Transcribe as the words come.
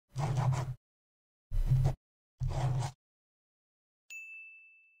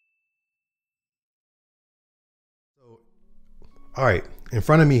All right, in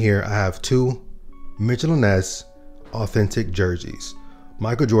front of me here, I have two Mitchell & Ness authentic jerseys.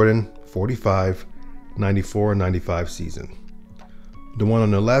 Michael Jordan 45, 94-95 season. The one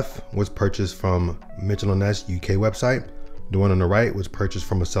on the left was purchased from Mitchell & Ness UK website. The one on the right was purchased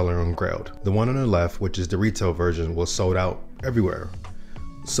from a seller on Grailed. The one on the left, which is the retail version, was sold out everywhere.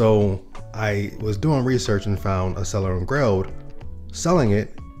 So I was doing research and found a seller on Grailed selling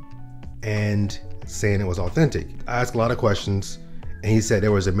it and saying it was authentic. I asked a lot of questions and he said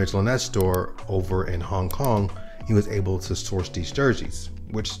there was a Mitchell & Ness store over in Hong Kong. He was able to source these jerseys,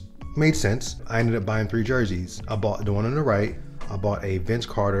 which made sense. I ended up buying 3 jerseys. I bought the one on the right, I bought a Vince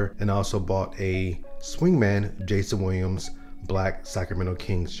Carter, and I also bought a Swingman Jason Williams black Sacramento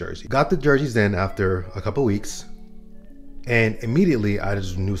Kings jersey. Got the jerseys in after a couple weeks, and immediately I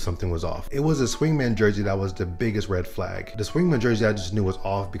just knew something was off. It was a Swingman jersey that was the biggest red flag. The Swingman jersey I just knew was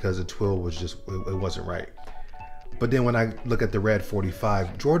off because the twill was just, it wasn't right. But then when I look at the red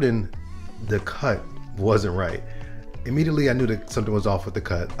 45 Jordan, the cut wasn't right. Immediately I knew that something was off with the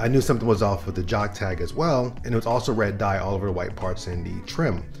cut. I knew something was off with the jock tag as well, and it was also red dye all over the white parts in the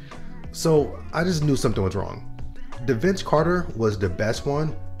trim. So I just knew something was wrong. The Vince Carter was the best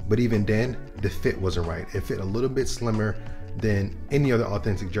one, but even then, the fit wasn't right. It fit a little bit slimmer than any other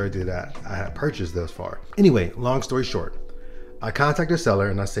authentic jersey that I had purchased thus far. Anyway, long story short, I contacted the seller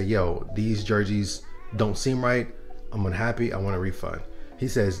and I said, yo, these jerseys don't seem right. I'm unhappy, I want a refund. He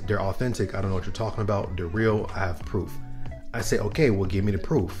says, they're authentic, I don't know what you're talking about, they're real, I have proof. I say, okay, well, give me the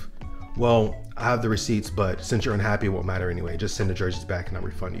proof. Well, I have the receipts, but since you're unhappy, it won't matter anyway. Just send the jerseys back and I'll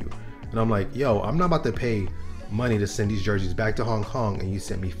refund you. And I'm like, yo, I'm not about to pay money to send these jerseys back to Hong Kong and you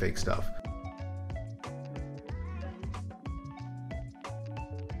sent me fake stuff.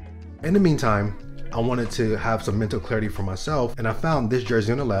 In the meantime, I wanted to have some mental clarity for myself, and I found this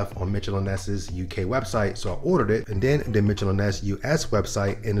jersey on the left on Mitchell & Ness's UK website, so I ordered it, and then the Mitchell & Ness US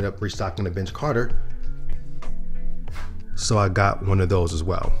website ended up restocking the Vince Carter, so I got one of those as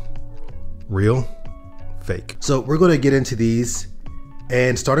well. Real, fake. So we're going to get into these,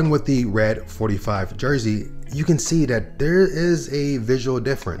 and starting with the red 45 jersey, you can see that there is a visual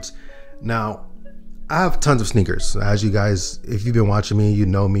difference. Now, I have tons of sneakers. As you guys, if you've been watching me, you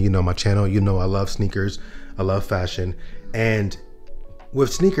know my channel, you know I love sneakers, I love fashion. And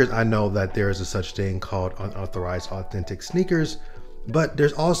with sneakers, I know that there is a such thing called unauthorized authentic sneakers, but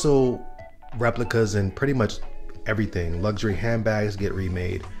there's also replicas in pretty much everything. Luxury handbags get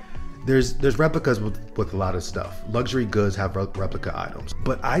remade. There's replicas with a lot of stuff. Luxury goods have replica items.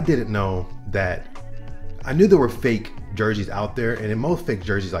 But I didn't know that, I knew there were fake jerseys out there, and in most fake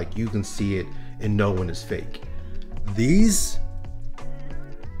jerseys, like you can see it and know when it's fake. These,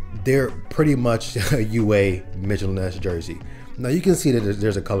 they're pretty much a UA Mitchell & Ness jersey. Now you can see that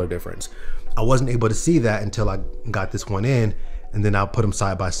there's a color difference. I wasn't able to see that until I got this one in, and then I put them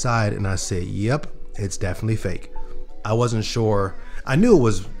side by side and I said, yep, it's definitely fake. I wasn't sure. I knew it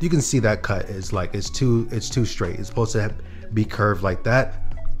was, you can see that cut is like, it's too straight. It's supposed to be curved like that.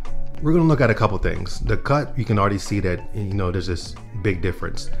 We're gonna look at a couple things. The cut, you can already see that, there's this big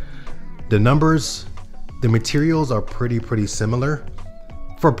difference. The numbers, the materials are pretty similar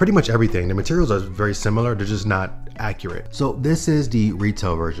for pretty much everything. The materials are very similar, they're just not accurate. So this is the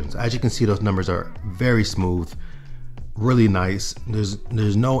retail versions. As you can see, those numbers are very smooth, really nice.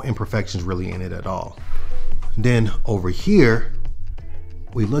 There's no imperfections really in it at all. Then over here,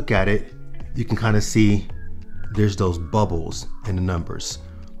 we look at it, you can kind of see there's those bubbles in the numbers.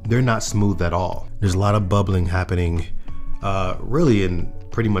 They're not smooth at all. There's a lot of bubbling happening really in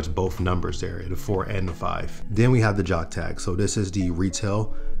pretty much both numbers there, the 4 and the 5. Then we have the jock tag. So this is the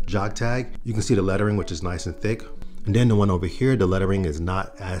retail jock tag. You can see the lettering, which is nice and thick. And then the one over here, the lettering is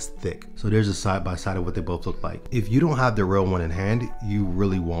not as thick. So there's a side by side of what they both look like. If you don't have the real one in hand, you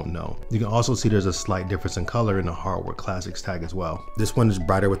really won't know. You can also see there's a slight difference in color in the Hardwood Classics tag as well. This one is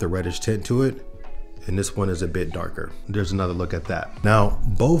brighter with a reddish tint to it, and this one is a bit darker. There's another look at that. Now,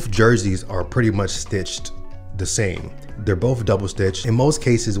 both jerseys are pretty much stitched the same. They're both double stitched. In most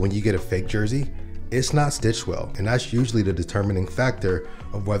cases, when you get a fake jersey, it's not stitched well, and that's usually the determining factor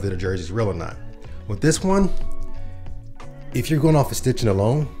of whether the jersey is real or not. With this one, if you're going off of stitching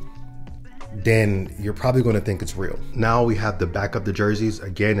alone, then you're probably going to think it's real. Now we have the back of the jerseys.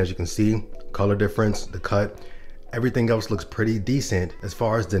 Again, as you can see, color difference, the cut, everything else looks pretty decent as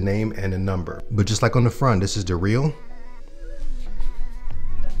far as the name and the number. But just like on the front, this is the real,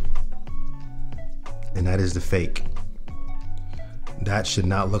 and that is the fake. That should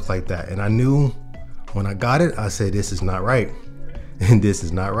not look like that. And I knew when I got it, I said, this is not right. And this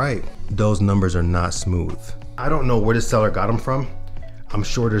is not right. Those numbers are not smooth. I don't know where the seller got them from. I'm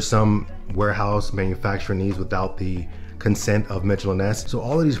sure there's some warehouse manufacturing these without the consent of Mitchell & Ness. So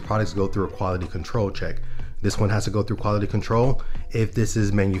all of these products go through a quality control check. This one has to go through quality control. If this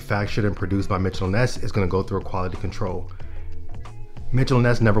is manufactured and produced by Mitchell & Ness, it's gonna go through a quality control. Mitchell &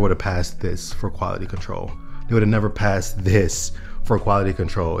 Ness never would have passed this for quality control. They would have never passed this for quality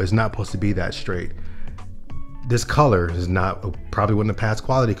control. It's not supposed to be that straight. This color is not, probably wouldn't have passed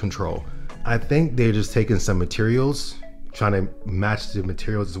quality control. I think they're just taking some materials, trying to match the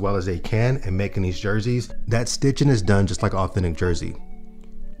materials as well as they can and making these jerseys. That stitching is done just like authentic jersey.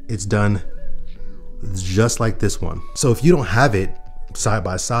 It's done just like this one. So if you don't have it side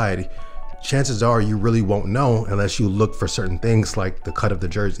by side, chances are you really won't know unless you look for certain things like the cut of the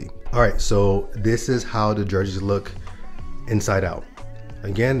jersey. All right, so this is how the jerseys look inside out.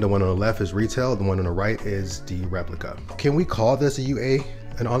 Again, the one on the left is retail, the one on the right is the replica. Can we call this a UA,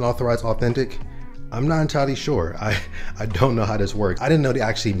 an unauthorized authentic? I'm not entirely sure. I don't know how this works. I didn't know they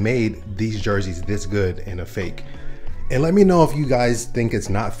actually made these jerseys this good in a fake. And let me know if you guys think it's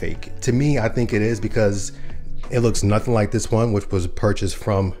not fake. To me, I think it is because it looks nothing like this one, which was purchased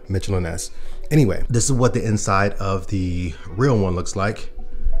from Mitchell & Ness. Anyway, this is what the inside of the real one looks like.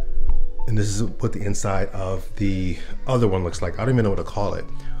 And this is what the inside of the other one looks like. I don't even know what to call it.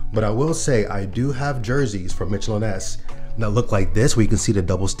 But I will say I do have jerseys from Mitchell & Ness that look like this, where you can see the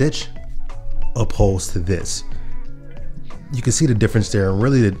double stitch opposed to this. You can see the difference there, and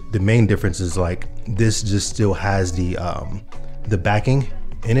really the main difference is like this just still has the backing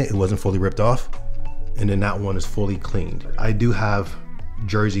in it. It wasn't fully ripped off, and then that one is fully cleaned. I do have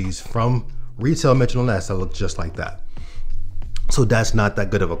jerseys from retail Mitchell & Ness that look just like that. So that's not that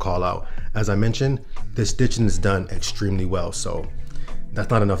good of a call out. As I mentioned, the stitching is done extremely well, so that's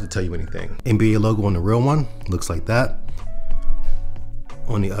not enough to tell you anything. NBA logo on the real one looks like that.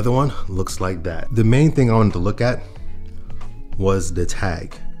 On the other one, looks like that. The main thing I wanted to look at was the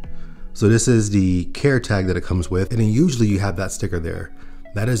tag. So this is the care tag that it comes with, and then usually you have that sticker there.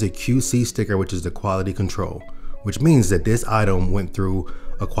 That is a QC sticker, which is the quality control, which means that this item went through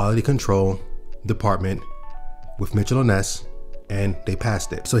a quality control department with Mitchell & Ness, and they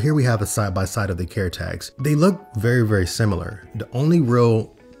passed it. So here we have a side by side of the care tags. They look very, very similar. The only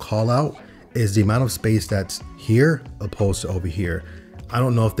real call out is the amount of space that's here opposed to over here. I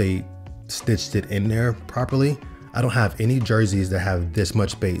don't know if they stitched it in there properly. I don't have any jerseys that have this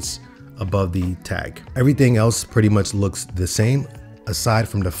much space above the tag. Everything else pretty much looks the same, aside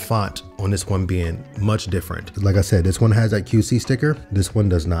from the font on this one being much different. Like I said, this one has that QC sticker, this one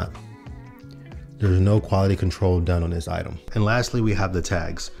does not. There's no quality control done on this item. And lastly, we have the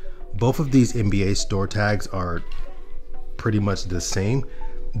tags. Both of these NBA store tags are pretty much the same.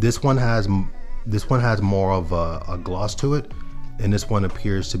 This one has more of a gloss to it, and this one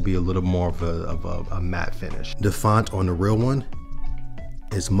appears to be a little more of a matte finish. The font on the real one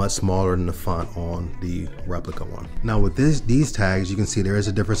is much smaller than the font on the replica one. Now with these tags, you can see there is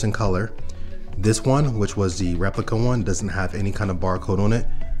a difference in color. This one, which was the replica one, doesn't have any kind of barcode on it.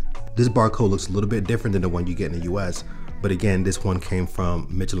 This barcode looks a little bit different than the one you get in the US, but again, this one came from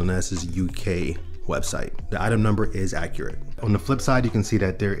Mitchell & Ness's UK website. The item number is accurate. On the flip side, you can see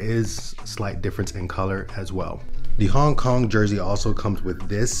that there is a slight difference in color as well. The Hong Kong jersey also comes with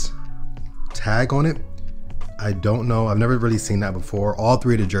this tag on it. I don't know, I've never really seen that before. All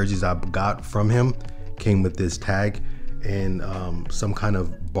three of the jerseys I got from him came with this tag and some kind of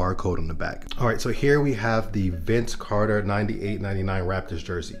barcode on the back. All right, so here we have the Vince Carter 98-99 Raptors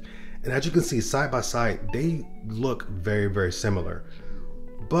jersey. And as you can see, side by side, they look very, very similar.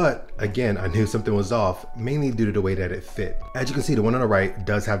 But again, I knew something was off, mainly due to the way that it fit. As you can see, the one on the right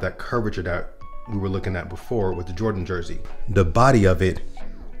does have that curvature that we were looking at before with the Jordan jersey. The body of it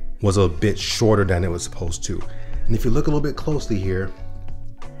was a bit shorter than it was supposed to. And if you look a little bit closely here,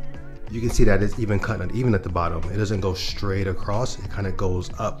 you can see that it's even cut even at the bottom. It doesn't go straight across, it kind of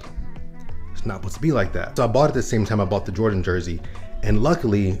goes up. It's not supposed to be like that. So I bought it at the same time I bought the Jordan jersey. And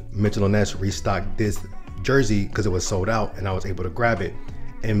luckily, Mitchell & Ness restocked this jersey because it was sold out and I was able to grab it.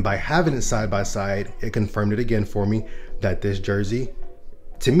 And by having it side by side, it confirmed it again for me that this jersey,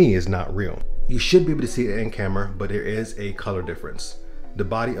 to me, is not real. You should be able to see it in camera, but there is a color difference. The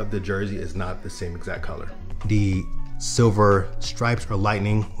body of the jersey is not the same exact color. The silver stripes or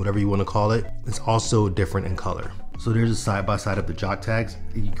lightning, whatever you want to call it, is also different in color. So there's a side by side of the jock tags.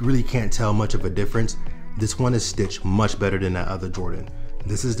 You really can't tell much of a difference. This one is stitched much better than that other Jordan.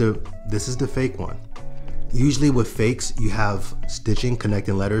 This is the fake one. Usually with fakes, you have stitching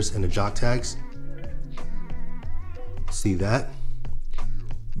connecting letters in the jock tags. See that?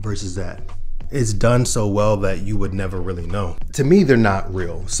 Versus that. It's done so well that you would never really know. To me, they're not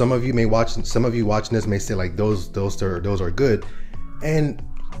real. Some of you watching this may say like those are good. And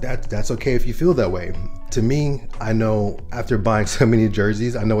that's okay if you feel that way. To me, I know after buying so many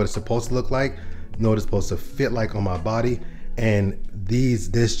jerseys, I know what it's supposed to look like, know what it's supposed to fit like on my body, and this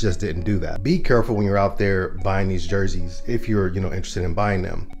just didn't do that. Be careful when you're out there buying these jerseys if you're interested in buying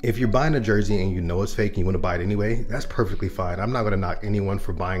them. If you're buying a jersey and you know it's fake and you want to buy it anyway, that's perfectly fine. I'm not going to knock anyone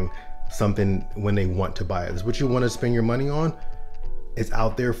for buying something when they want to buy it. It's what you want to spend your money on. It's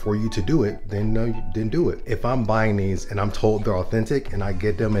out there for you to do it, then no, you didn't do it. If I'm buying these and I'm told they're authentic and I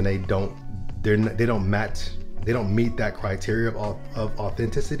get them and they don't meet that criteria of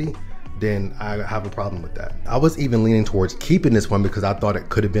authenticity, then I have a problem with that. I was even leaning towards keeping this one because I thought it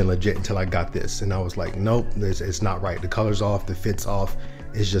could have been legit until I got this, and I was like, nope, it's not right. The color's off, the fit's off,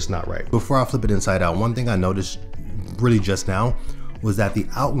 it's just not right. Before I flip it inside out, one thing I noticed really just now was that the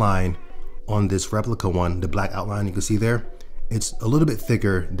outline on this replica one, the black outline you can see there, it's a little bit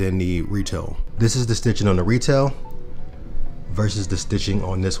thicker than the retail. This is the stitching on the retail versus the stitching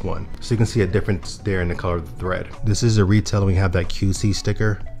on this one. So you can see a difference there in the color of the thread. This is a retail and we have that QC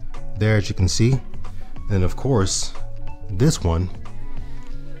sticker there, as you can see. And of course, this one,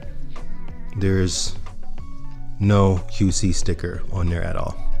 there's no QC sticker on there at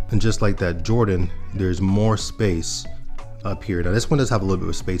all. And just like that Jordan, there's more space up here. Now this one does have a little bit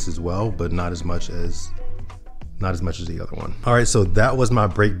of space as well, but not as much as the other one. All right, so that was my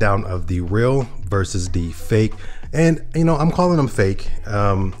breakdown of the real versus the fake. And I'm calling them fake.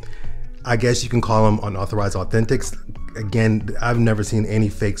 I guess you can call them unauthorized authentics. Again, I've never seen any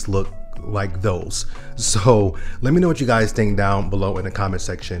fakes look like those. So let me know what you guys think down below in the comment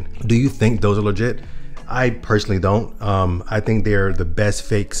section. Do you think those are legit? I personally don't. I think they're the best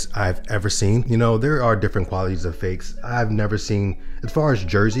fakes I've ever seen. There are different qualities of fakes. I've never seen, as far as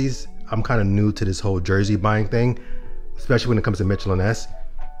jerseys, I'm kind of new to this whole jersey buying thing, especially when it comes to Mitchell & Ness.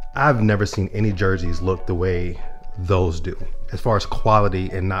 I've never seen any jerseys look the way those do, as far as quality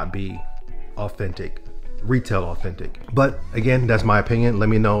and not be authentic, retail authentic. But again, that's my opinion. Let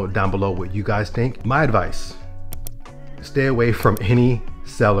me know down below what you guys think. My advice, stay away from any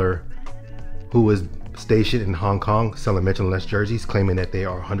seller who is stationed in Hong Kong selling Mitchell & Ness jerseys claiming that they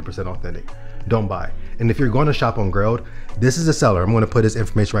are 100% authentic. Don't buy. And if you're going to shop on Grailed, this is a seller. I'm going to put his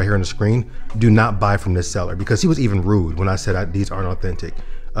information right here on the screen. Do not buy from this seller, because he was even rude when I said these aren't authentic.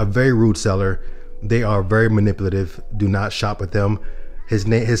 A very rude seller. They are very manipulative. Do not shop with them.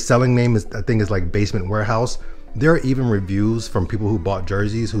 His selling name is, I think, is like Basement Warehouse. There are even reviews from people who bought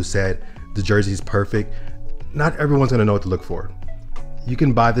jerseys who said the jersey is perfect. Not everyone's going to know what to look for. You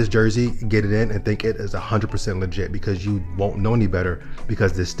can buy this jersey, get it in, and think it is 100% legit, because you won't know any better,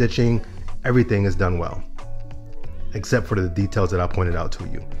 because the stitching, everything is done well, except for the details that I pointed out to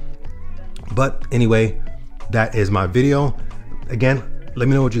you. But anyway, that is my video. Again, let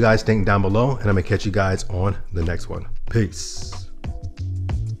me know what you guys think down below, and I'm gonna catch you guys on the next one. Peace.